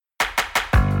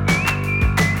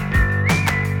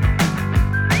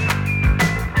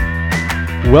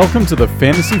Welcome to the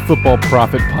Fantasy Football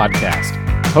Profit Podcast,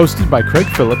 hosted by Craig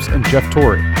Phillips and Jeff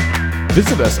Torrey.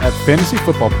 Visit us at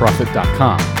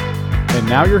fantasyfootballprofit.com. And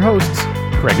now your hosts,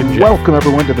 Craig and Jeff. Welcome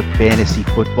everyone to the Fantasy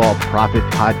Football Profit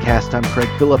Podcast. I'm Craig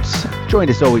Phillips, joined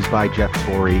as always by Jeff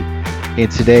Torrey.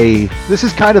 And today, this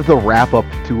is kind of the wrap up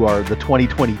to the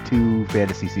 2022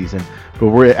 fantasy season.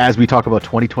 But as we talk about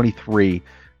 2023,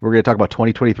 we're going to talk about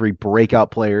 2023 breakout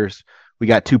players. We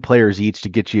got 2 players each to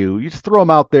get you just throw them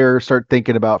out there, start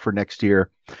thinking about for next year.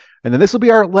 And then this will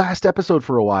be our last episode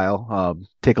for a while.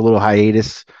 Take a little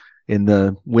hiatus in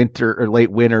the winter or late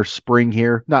winter, spring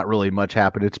here. Not really much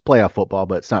happened. It's playoff football,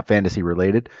 but it's not fantasy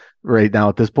related right now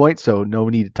at this point. So no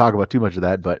need to talk about too much of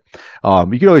that. But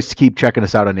you can always keep checking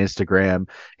us out on Instagram,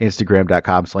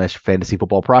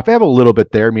 instagram.com/fantasyfootballprof. I have a little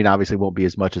bit there. I mean, obviously won't be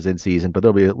as much as in season, but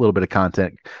there'll be a little bit of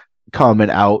content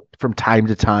coming out from time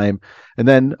to time. And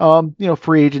then,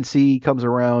 free agency comes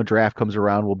around, draft comes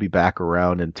around, we'll be back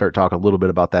around and start talking a little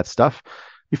bit about that stuff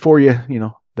before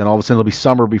then all of a sudden it'll be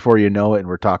summer before you know it. And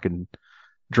we're talking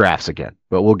drafts again,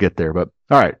 but we'll get there. But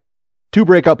all right, 2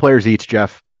 breakout players each,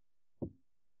 Jeff.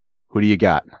 Who do you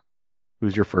got?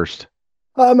 Who's your first?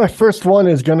 My first one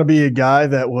is going to be a guy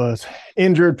that was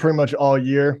injured pretty much all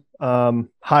year.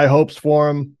 High hopes for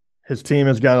him. His team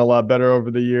has gotten a lot better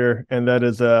over the year, and that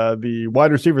is the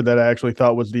wide receiver that I actually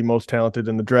thought was the most talented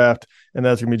in the draft, and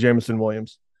that's going to be Jameson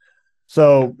Williams.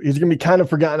 So he's going to be kind of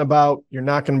forgotten about. You're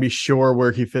not going to be sure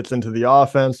where he fits into the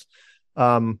offense.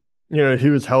 He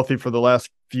was healthy for the last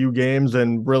few games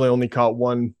and really only caught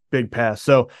one big pass.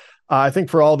 So I think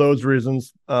for all those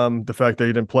reasons, the fact that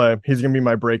he didn't play, he's going to be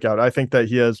my breakout. I think that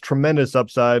he has tremendous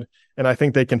upside, and I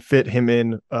think they can fit him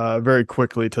in very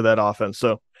quickly to that offense.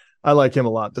 So I like him a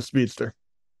lot, the speedster.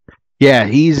 Yeah,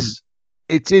 it's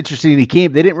interesting. They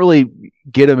didn't really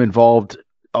get him involved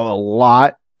a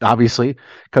lot, obviously,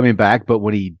 coming back, but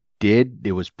when he did,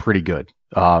 it was pretty good.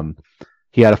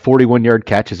 He had a 41-yard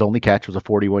catch. His only catch was a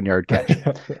 41-yard catch.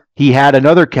 He had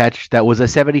another catch that was a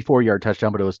 74-yard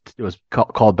touchdown, but it was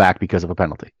called back because of a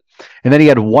penalty. And then he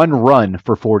had one run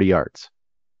for 40 yards.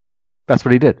 That's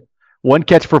what he did. One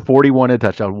catch for 41 and a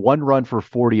touchdown, one run for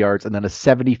 40 yards, and then a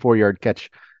 74-yard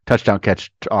touchdown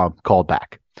catch called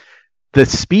back. The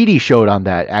speed he showed on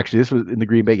that, actually, this was in the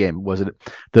Green Bay game, wasn't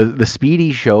it? The speed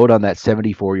he showed on that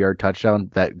 74-yard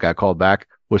touchdown that got called back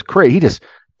was crazy. He just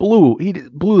blew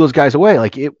those guys away.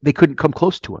 Like they couldn't come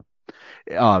close to him.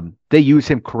 They use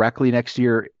him correctly next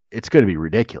year. It's going to be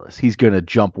ridiculous. He's going to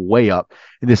jump way up.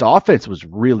 And this offense was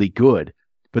really good,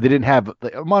 but they didn't have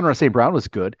Amon-Ra St. Brown was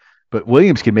good, but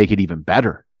Williams can make it even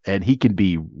better, and he can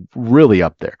be really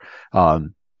up there.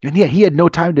 And yet he had no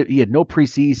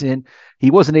preseason.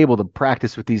 He wasn't able to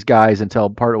practice with these guys until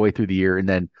part of the way through the year. And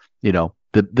then,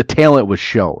 the talent was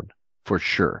shown for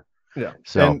sure. Yeah.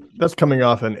 So and that's coming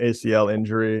off an ACL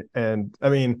injury. And I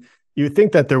mean, you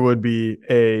think that there would be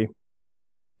he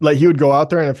would go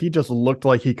out there, and if he just looked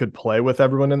like he could play with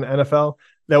everyone in the NFL,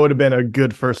 that would have been a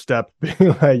good first step.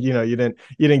 You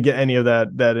didn't get any of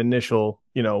that initial,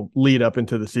 lead up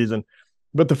into the season.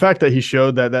 But the fact that he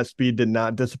showed that speed did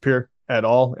not disappear at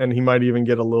all, and he might even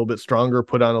get a little bit stronger,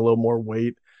 put on a little more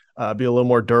weight, be a little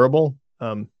more durable,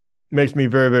 makes me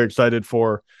very, very excited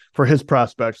for his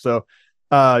prospects. So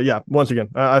once again,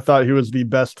 I thought he was the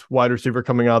best wide receiver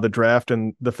coming out of the draft,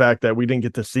 and the fact that we didn't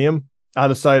get to see him,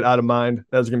 out of sight, out of mind,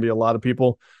 that's going to be a lot of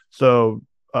people. So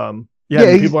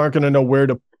people aren't going to know where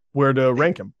to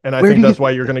rank him, and I think that's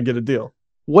why you're going to get a deal.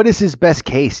 What is his best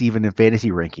case, even in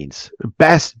fantasy rankings?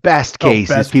 Best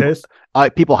case is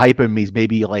people hype him. He's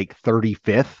maybe like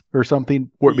 35th or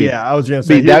something. I was gonna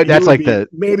say that's like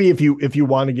maybe if you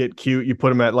want to get cute, you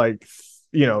put him at I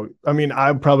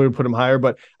probably would put him higher,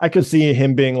 but I could see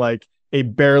him being like a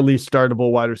barely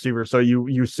startable wide receiver. So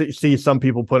you see some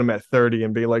people put him at 30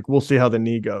 and be like, we'll see how the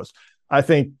knee goes.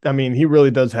 He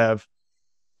really does have,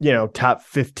 top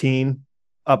 15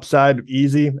 upside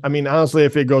easy. I mean, honestly,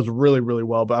 if it goes really, really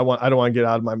well, but I don't want to get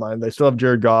out of my mind. They still have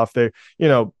Jared Goff. They,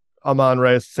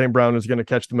 Amon-Ra St. Brown is going to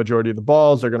catch the majority of the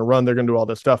balls. They're going to run. They're going to do all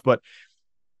this stuff. But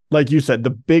like you said,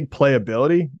 the big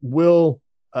playability will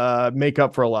make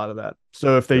up for a lot of that.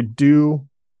 So if they do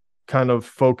kind of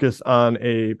focus on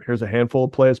here's a handful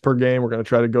of plays per game, we're going to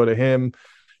try to go to him,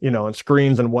 and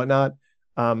screens and whatnot.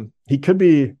 He could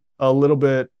be a little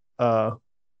bit of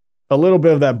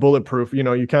that bulletproof,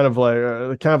 you kind of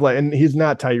like, and he's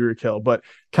not Tyreek Hill, but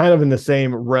kind of in the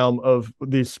same realm of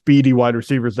these speedy wide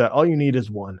receivers that all you need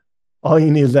is one. All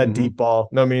you need is that deep ball.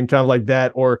 Kind of like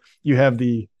that. Or you have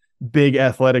the big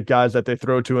athletic guys that they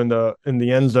throw to in the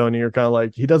end zone. And you're kind of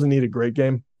like, he doesn't need a great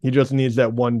game. He just needs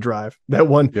that one drive, that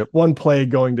one play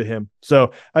going to him.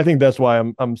 So I think that's why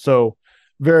I'm so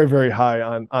very, very high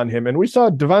on him. And we saw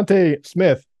Devontae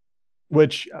Smith,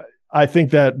 which I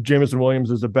think that Jameson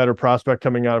Williams is a better prospect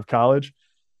coming out of college.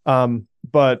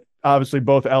 But obviously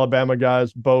both Alabama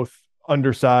guys, both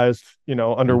undersized,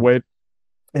 underweight.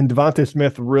 And Devontae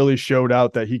Smith really showed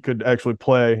out that he could actually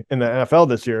play in the NFL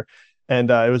this year. And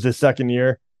it was his second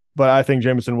year. But I think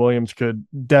Jameson Williams could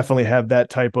definitely have that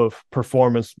type of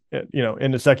performance,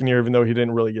 in the second year, even though he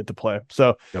didn't really get to play.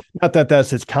 So not that that's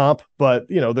his comp, but,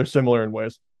 they're similar in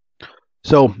ways.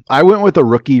 So I went with a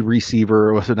rookie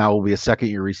receiver, so now will be a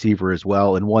second-year receiver as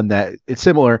well, and one that it's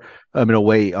similar in a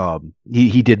way.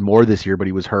 He did more this year, but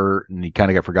he was hurt and he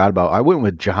kind of got forgot about. I went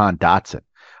with Jahan Dotson.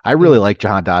 I really like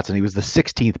Jahan Dotson. He was the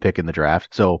 16th pick in the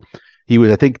draft, so he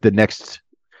was, I think, the next.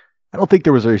 I don't think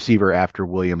there was a receiver after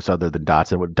Williams other than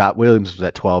Dotson. Williams was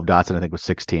at 12. Dotson, I think, was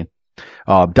 16.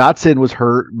 Dotson was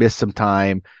hurt, missed some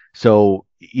time. So,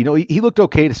 he looked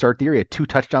okay to start the year. He had 2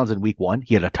 touchdowns in week 1.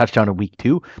 He had a touchdown in week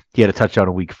 2. He had a touchdown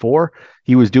in week 4.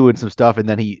 He was doing some stuff. And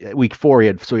then week 4, he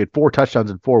had 4 touchdowns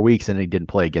in 4 weeks, and he didn't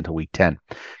play again until week 10.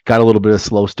 Got a little bit of a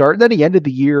slow start. And then he ended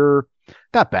the year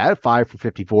not bad, 5 for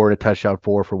 54 and a touchdown,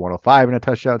 4 for 105 and a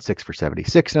touchdown, 6 for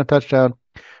 76 and a touchdown,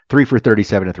 3 for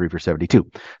 37 and 3 for 72.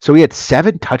 So he had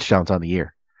 7 touchdowns on the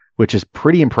year, which is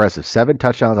pretty impressive. 7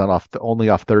 touchdowns only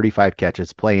off 35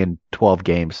 catches, playing 12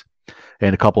 games.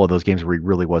 And a couple of those games where he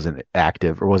really wasn't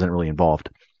active or wasn't really involved.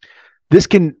 This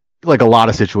can, like a lot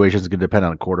of situations, going to depend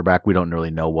on a quarterback. We don't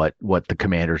really know what the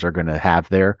Commanders are going to have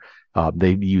there.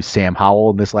 They used Sam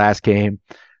Howell in this last game.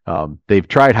 They've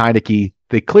tried Heineke.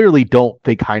 They clearly don't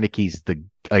think Heineke's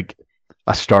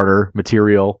a starter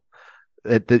material.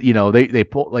 They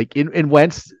pull in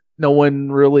Wentz. No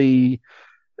one really,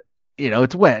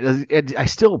 it's Wentz. I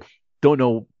still don't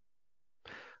know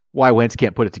why Wentz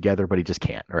can't put it together, but he just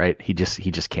can't, right? He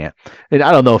just can't. And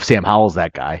I don't know if Sam Howell's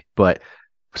that guy, but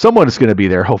someone is going to be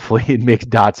there, hopefully, and make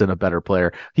Dotson a better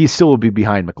player. He still will be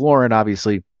behind McLaurin,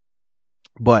 obviously,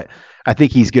 but I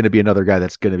think he's going to be another guy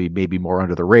that's going to be maybe more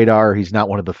under the radar. He's not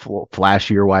one of the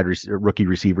flashier rookie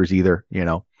receivers either,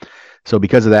 So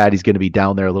because of that, he's going to be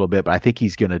down there a little bit, but I think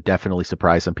he's going to definitely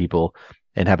surprise some people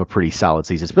and have a pretty solid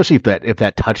season, especially if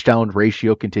that touchdown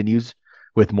ratio continues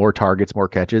with more targets, more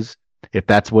catches. If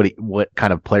that's what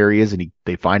kind of player he is, and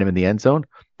they find him in the end zone,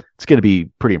 it's going to be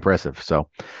pretty impressive. So,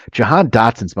 Jahan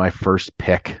Dotson's my first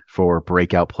pick for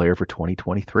breakout player for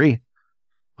 2023.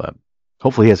 But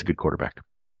hopefully, he has a good quarterback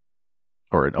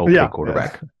or an okay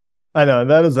quarterback. Yeah. I know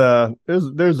that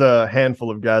is there's a handful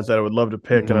of guys that I would love to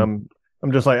pick, and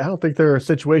I'm just like, I don't think their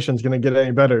situation's going to get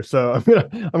any better. So I'm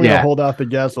gonna hold out the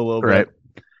guess a little bit.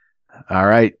 All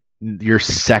right, your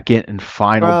second and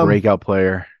final breakout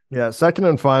player. Yeah, second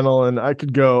and final, and I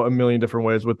could go a million different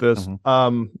ways with this.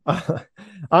 I'm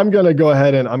going to go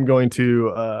ahead and I'm going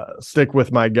to stick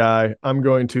with my guy. I'm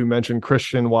going to mention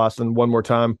Christian Watson one more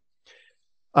time.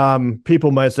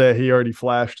 People might say he already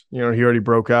flashed, he already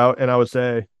broke out, and I would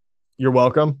say, you're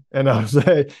welcome. And I would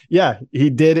say, yeah, he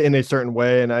did in a certain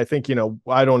way. And I think,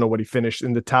 I don't know what he finished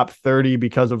in the top 30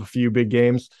 because of a few big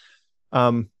games.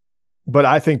 But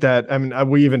I think that,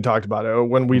 we even talked about it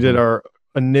when we did our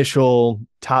initial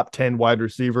top 10 wide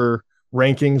receiver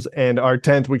rankings, and our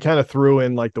 10th, we kind of threw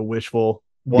in like the wishful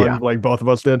one, like both of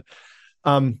us did.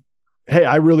 Hey,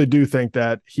 I really do think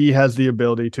that he has the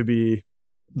ability to be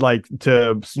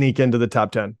to sneak into the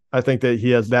top 10. I think that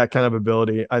he has that kind of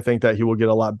ability. I think that he will get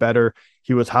a lot better.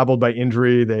 He was hobbled by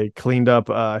injury. They cleaned up,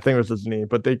 I think it was his knee,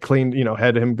 but they cleaned,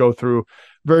 had him go through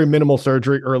very minimal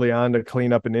surgery early on to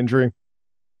clean up an injury.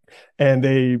 And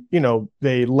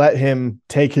they let him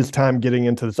take his time getting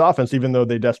into this offense, even though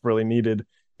they desperately needed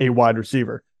a wide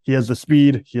receiver. He has the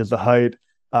speed. He has the height.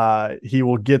 He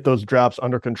will get those drops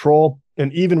under control.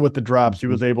 And even with the drops, he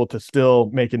was able to still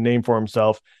make a name for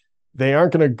himself. They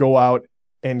aren't going to go out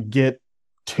and get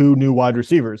 2 new wide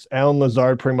receivers. Alan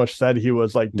Lazard pretty much said he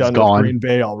was done with Green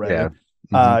Bay already.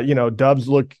 Yeah. Dubs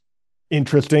look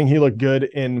interesting. He looked good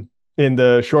in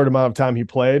the short amount of time he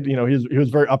played. He was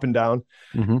very up and down.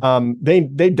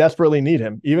 They desperately need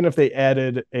him. Even if they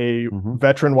added a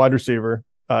veteran wide receiver,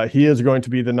 he is going to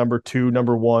be the number 2,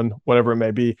 number 1, whatever it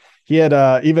may be. He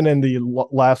had even in the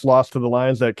last loss to the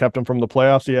Lions that kept him from the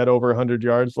playoffs, he had over 100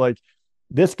 yards.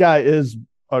 This guy is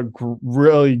a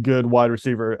really good wide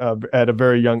receiver at a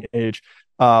very young age.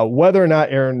 Whether or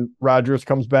not Aaron Rodgers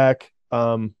comes back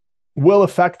will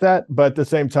affect that, but at the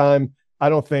same time, I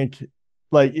don't think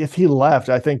if he left,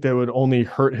 I think that would only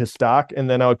hurt his stock, and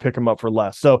then I would pick him up for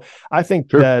less. So I think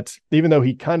that even though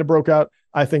he kind of broke out,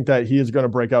 I think that he is going to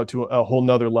break out to a whole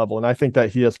nother level. And I think that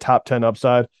he has top 10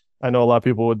 upside. I know a lot of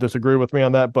people would disagree with me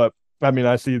on that, but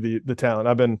I see the talent.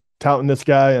 I've been touting this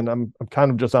guy, and I'm kind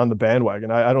of just on the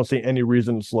bandwagon. I don't see any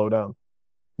reason to slow down.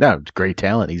 No, it's great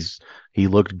talent. He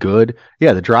looked good.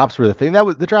 Yeah, the drops were the thing.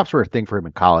 The drops were a thing for him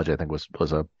in college. I think was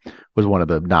one of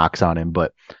the knocks on him,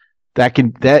 but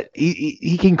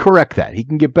he can correct that. He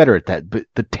can get better at that. But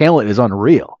the talent is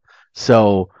unreal.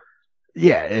 So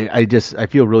yeah, I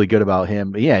feel really good about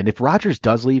him. Yeah, and if Rodgers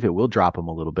does leave, it will drop him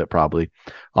a little bit probably,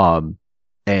 and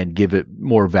give it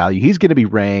more value. He's going to be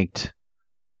ranked.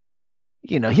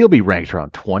 He'll be ranked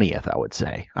around 20th, I would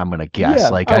say. I'm going to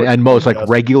guess, and most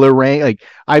regular rank. Like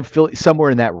I feel somewhere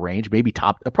in that range, maybe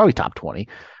probably top 20,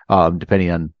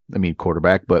 depending on,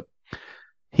 quarterback. But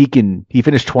he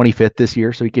finished 25th this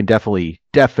year, so he can definitely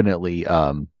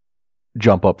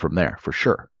jump up from there for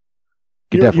sure.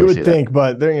 You would think,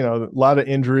 but there, a lot of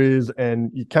injuries,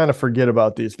 and you kind of forget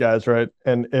about these guys, right?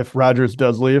 And if Rodgers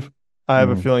does leave, I have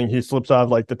a feeling he slips off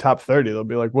like the top 30. They'll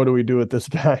be like, what do we do with this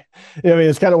guy?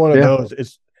 It's kind of one of those.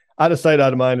 It's out of sight,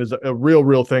 out of mind is a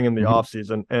real thing in the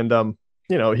offseason. And,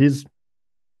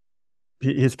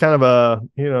 he's kind of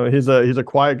he's a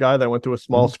quiet guy that went to a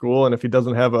small school. And if he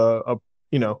doesn't have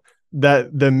that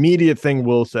the immediate thing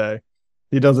will say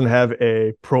he doesn't have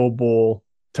a Pro Bowl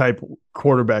type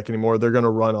quarterback anymore, they're going to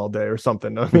run all day or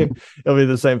something. It'll be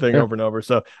the same thing over and over.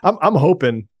 So I'm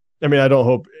hoping, I don't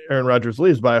hope Aaron Rodgers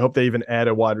leaves, but I hope they even add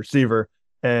a wide receiver.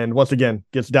 And once again,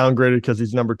 gets downgraded because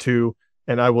he's number 2,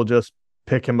 and I will just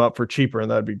pick him up for cheaper, and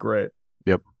that'd be great.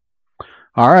 Yep.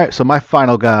 All right. So my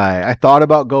final guy, I thought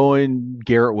about going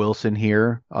Garrett Wilson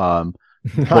here. But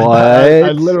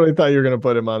I literally thought you were going to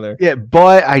put him on there. Yeah,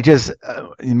 but I just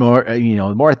the more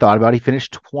I thought about it, he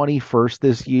finished 21st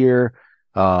this year.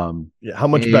 How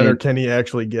much better can he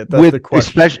actually get? That's the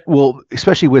question.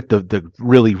 Especially with the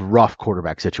really rough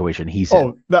quarterback situation he's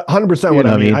in. That 100% what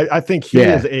I mean. I think he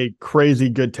is a crazy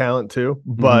good talent too,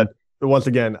 but once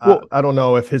again, I don't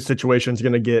know if his situation is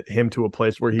going to get him to a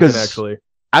place where he can actually.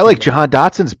 I like Jahan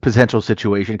Dotson's potential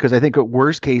situation because I think at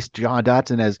worst case, Jahan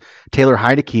Dotson has Taylor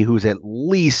Heineke, who's at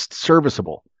least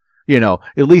serviceable, at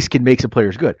least can make some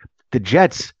players good. The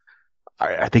Jets,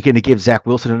 are they going to give Zach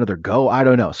Wilson another go? I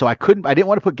don't know. So I didn't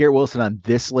want to put Garrett Wilson on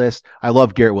this list. I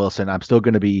love Garrett Wilson. I'm still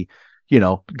going to be,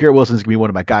 Garrett Wilson's going to be one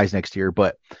of my guys next year,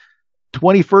 but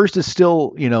 21st is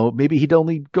still, maybe he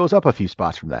only goes up a few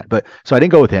spots from that. But so I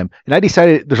didn't go with him. And I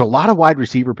decided there's a lot of wide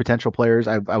receiver potential players.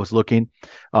 I was looking.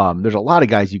 There's a lot of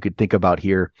guys you could think about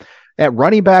here. At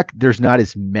running back, there's not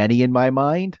as many in my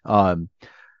mind.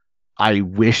 I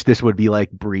wish this would be like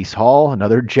Breece Hall,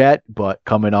 another Jet, but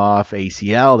coming off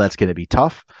ACL, that's going to be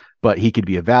tough, but he could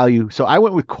be a value. So I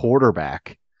went with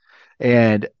quarterback,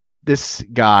 and this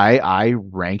guy I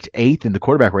ranked 8th in the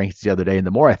quarterback rankings the other day. And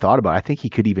the more I thought about it, I think he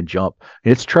could even jump.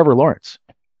 And it's Trevor Lawrence.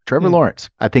 Lawrence,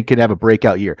 I think, could have a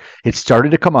breakout year. It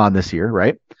started to come on this year,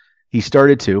 right? He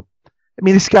started to.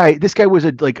 This guy was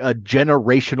a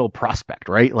generational prospect,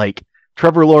 right? Like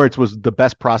Trevor Lawrence was the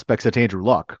best prospect since Andrew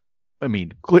Luck.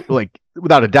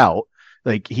 Without a doubt,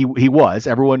 he was.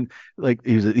 Everyone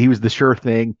he was the sure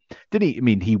thing.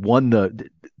 He won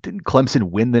didn't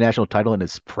Clemson win the national title in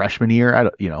his freshman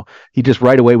year? He just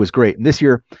right away was great. And this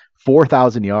year,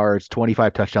 4,000 yards,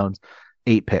 25 touchdowns,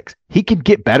 8 picks. He can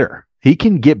get better. He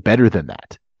can get better than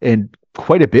that, and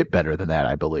quite a bit better than that,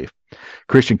 I believe.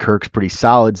 Christian Kirk's pretty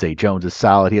solid. Zay Jones is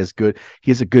solid. He has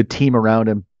a good team around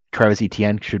him. Travis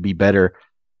Etienne should be better.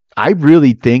 I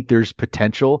really think there's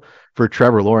potential for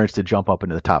Trevor Lawrence to jump up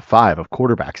into the top 5 of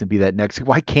quarterbacks and be that next.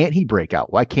 Why can't he break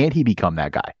out? Why can't he become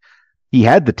that guy? He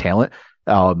had the talent.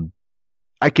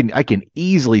 I can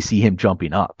easily see him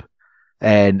jumping up.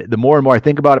 And the more and more I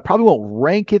think about it, probably won't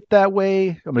rank it that way.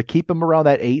 I'm going to keep him around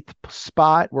that 8th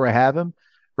spot where I have him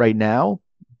right now,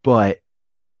 but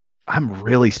I'm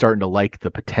really starting to like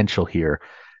the potential here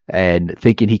and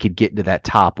thinking he could get into that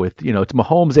top with, it's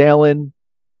Mahomes, Allen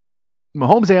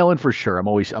for sure. I'm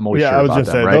always sure about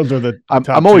them, right? Those are the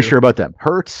I'm always sure about them.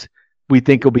 Hurts, we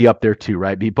think will be up there too,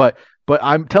 right? But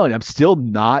I'm telling you, I'm still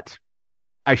not.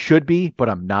 I should be, but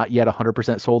I'm not yet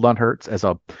 100% sold on Hurts as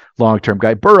a long-term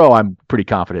guy. Burrow, I'm pretty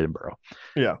confident in Burrow.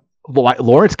 Yeah,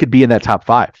 Lawrence could be in that top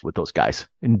 5 with those guys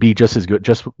and be just as good,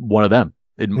 just one of them.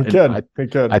 He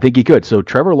could. I think he could. So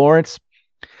Trevor Lawrence,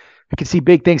 I can see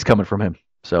big things coming from him.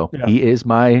 So he is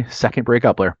my second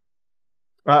breakout player.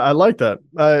 I like that.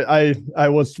 I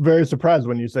was very surprised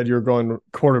when you said you were going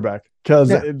quarterback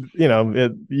because you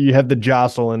had the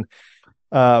jostle and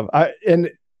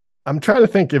I'm trying to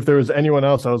think if there was anyone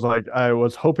else. I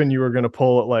was hoping you were going to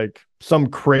pull like some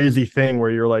crazy thing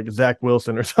where you're like Zach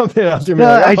Wilson or something else.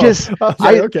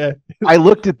 Okay. I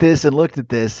looked at this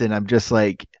and I'm just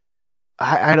like,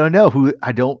 I don't know who.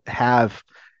 I don't have.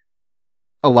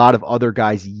 a lot of other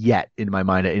guys yet in my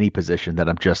mind at any position that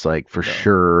I'm just like for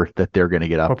sure that they're going to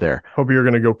get up there. Hope you're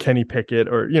going to go Kenny Pickett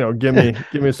or, give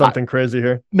me something crazy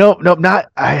here. No,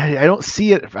 not. I don't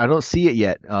see it. I don't see it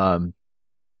yet.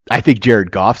 I think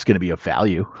Jared Goff's going to be a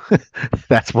value.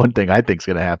 That's one thing I think is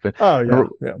going to happen. Oh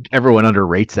yeah. Everyone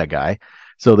underrates that guy.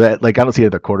 So that I don't see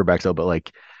other quarterbacks though,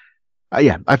 but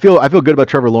I feel good about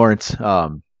Trevor Lawrence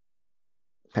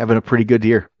having a pretty good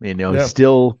year.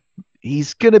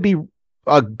 He's going to be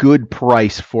a good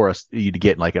price for us to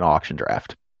get in like an auction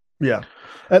draft. Yeah.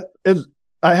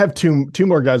 I have two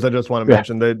more guys I just want to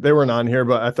mention. They weren't on here,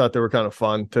 but I thought they were kind of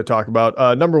fun to talk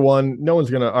about. Number one, no one's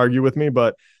going to argue with me,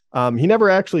 but he never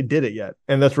actually did it yet.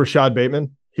 And that's Rashad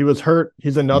Bateman. He was hurt.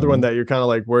 He's another one that you're kind of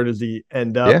like, where does he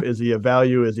end up? Yeah. Is he a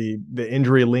value? Is he the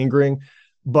injury lingering?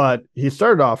 But he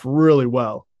started off really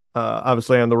well,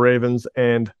 obviously on the Ravens.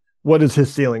 And what is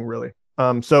his ceiling really?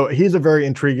 So he's a very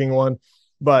intriguing one,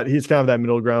 but he's kind of that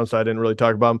middle ground. So I didn't really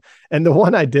talk about him. And the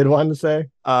one I did want to say,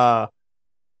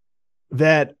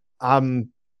 that I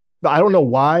don't know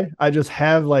why. I just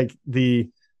have like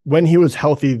when he was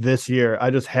healthy this year, I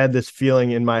just had this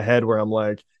feeling in my head where I'm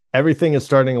like, everything is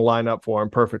starting to line up for him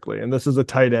perfectly. And this is a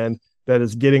tight end that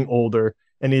is getting older,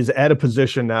 and he's at a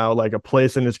position now, like a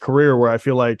place in his career where I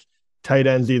feel like tight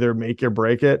ends either make or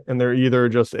break it, and they're either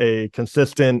just a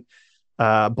consistent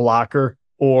blocker,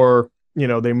 or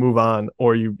they move on,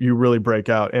 or you really break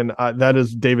out. And that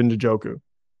is David Njoku.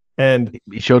 And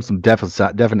he showed some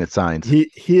definite signs.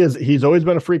 He's always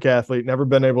been a freak athlete, never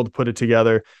been able to put it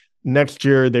together. Next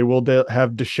year they will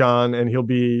have Deshaun, and he'll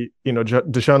be,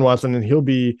 Deshaun Watson, and he'll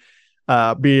be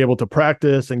able to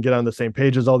practice and get on the same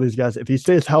page as all these guys. If he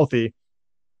stays healthy,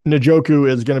 Njoku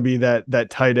is going to be that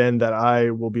tight end that I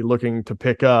will be looking to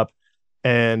pick up,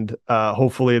 and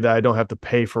hopefully that I don't have to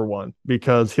pay for one,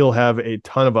 because he'll have a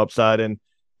ton of upside. And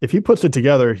if he puts it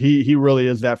together, he really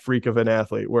is that freak of an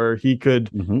athlete where he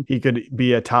could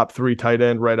be a top 3 tight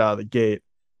end right out of the gate.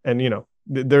 And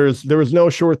there was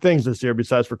no sure things this year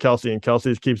besides for Kelsey, and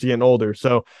Kelsey keeps getting older.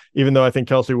 So even though I think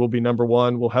Kelsey will be number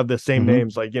 1, we'll have the same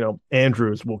names like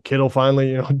Andrews, will Kittle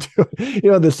finally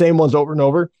do the same ones over and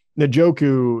over.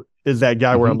 Njoku is that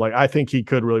guy where I'm like, I think he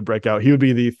could really break out. He would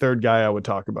be the third guy I would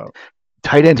talk about.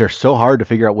 Tight ends are so hard to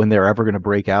figure out when they're ever going to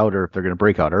break out, or if they're going to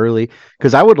break out early.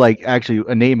 Because I would actually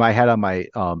a name I had on my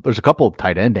there's a couple of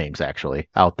tight end names actually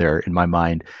out there in my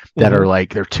mind that are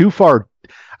like, they're too far.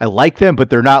 I like them, but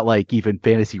they're not like even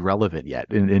fantasy relevant yet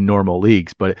in normal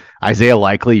leagues. But Isaiah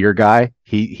Likely, your guy,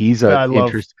 he's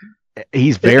interesting.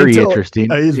 He's very interesting.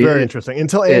 He's very interesting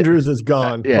until Andrews is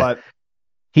gone. But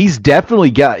he's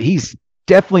definitely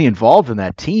involved in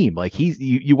that team. Like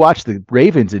you watch the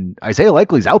Ravens, and Isaiah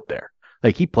Likely's out there.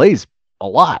 Like he plays a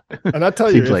lot. And I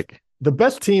tell you, like the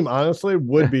best team, honestly,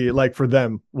 would be like for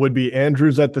them would be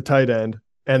Andrews at the tight end,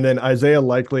 and then Isaiah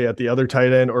Likely at the other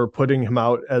tight end, or putting him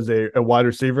out as a wide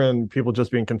receiver and people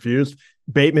just being confused.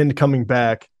 Bateman coming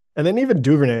back, and then even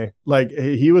Duvernay, like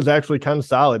he was actually kind of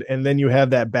solid. And then you have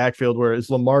that backfield where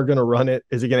is Lamar going to run it?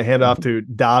 Is he going to hand off to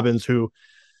Dobbins, who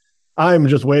I'm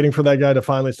just waiting for that guy to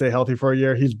finally stay healthy for a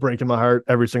year. He's breaking my heart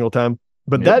every single time.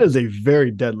 But that is a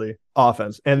very deadly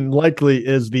offense, and Likely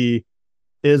is the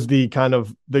kind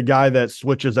of the guy that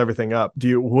switches everything up. Do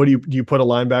you put a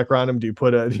linebacker on him? Do you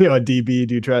put a DB?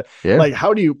 Do you try like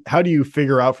how do you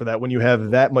figure out for that when you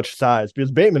have that much size?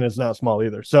 Because Bateman is not small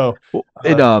either. So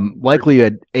Likely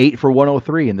had 8 for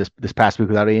 103 in this past week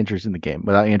without Andrews in the game,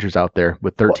 without Andrews out there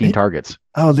with 13 targets.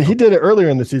 Oh, he did it earlier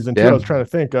in the season too. I was trying to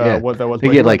think what that was.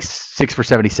 He had like 6 for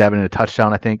 77 and a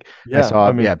touchdown, I think. Yeah, I saw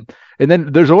him. And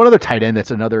then there's one other tight end that's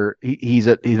another. He was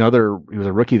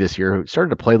a rookie this year who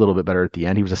started to play a little bit better at the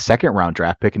end. He was a 2nd round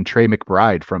draft pick, and Trey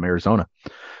McBride from Arizona.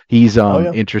 He's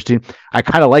interesting. I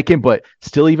kind of like him, but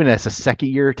still, even as a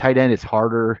 2nd year tight end, it's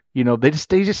harder. They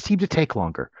just seem to take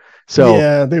longer. So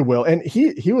yeah, they will. And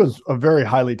he was a very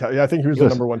highly. I think he was the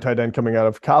number 1 tight end coming out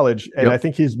of college, and I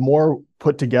think he's more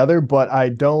put together. But I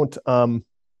don't.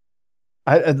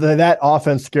 That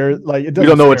offense scares like it doesn't. We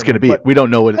don't know what's going to be. We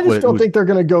don't know what. I just don't think they're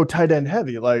going to go tight end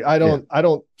heavy. Like I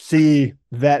don't see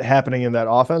that happening in that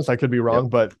offense. I could be wrong,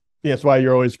 but that's why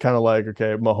you're always kind of like,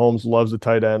 okay, Mahomes loves the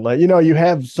tight end. Like you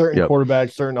have certain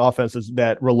quarterbacks, certain offenses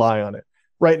that rely on it.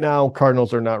 Right now,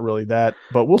 Cardinals are not really that,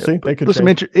 but we'll see. They could. There's some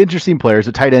interesting players.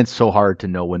 The tight end's so hard to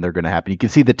know when they're going to happen. You can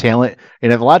see the talent,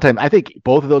 and a lot of time, I think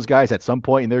both of those guys at some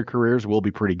point in their careers will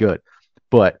be pretty good,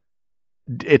 but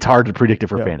it's hard to predict it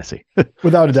for fantasy.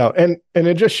 Without a doubt. And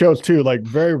it just shows too, like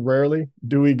very rarely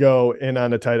do we go in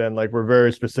on a tight end. Like we're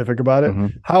very specific about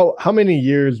it. How many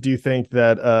years do you think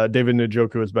that David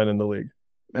Njoku has been in the league?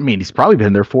 I mean, he's probably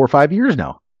been there 4 or 5 years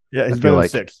now. Yeah, he's been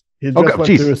like 6. He just went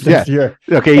through his 6th year.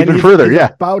 Okay, even further. He's yeah,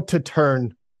 about to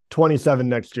turn 27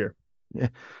 next year. Yeah.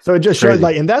 So it just shows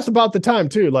and that's about the time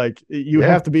too. Like you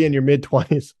have to be in your mid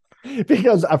 20s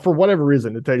because for whatever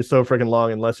reason it takes so freaking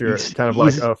long unless you're kind of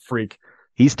like a freak.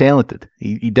 He's talented.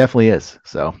 He definitely is.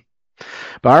 So,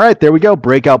 but all right, there we go.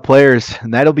 Breakout players,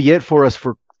 and that'll be it for us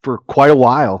for quite a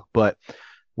while. But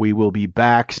we will be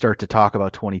back, start to talk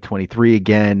about 2023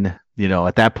 again.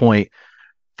 At that point,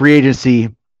 free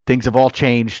agency, things have all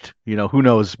changed. Who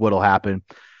knows what'll happen.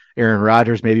 Aaron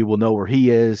Rodgers, maybe we'll know where he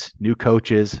is. New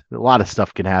coaches, a lot of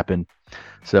stuff can happen.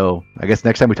 So I guess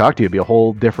next time we talk to you, it'll be a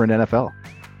whole different NFL.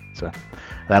 So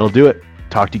that'll do it.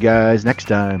 Talk to you guys next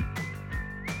time.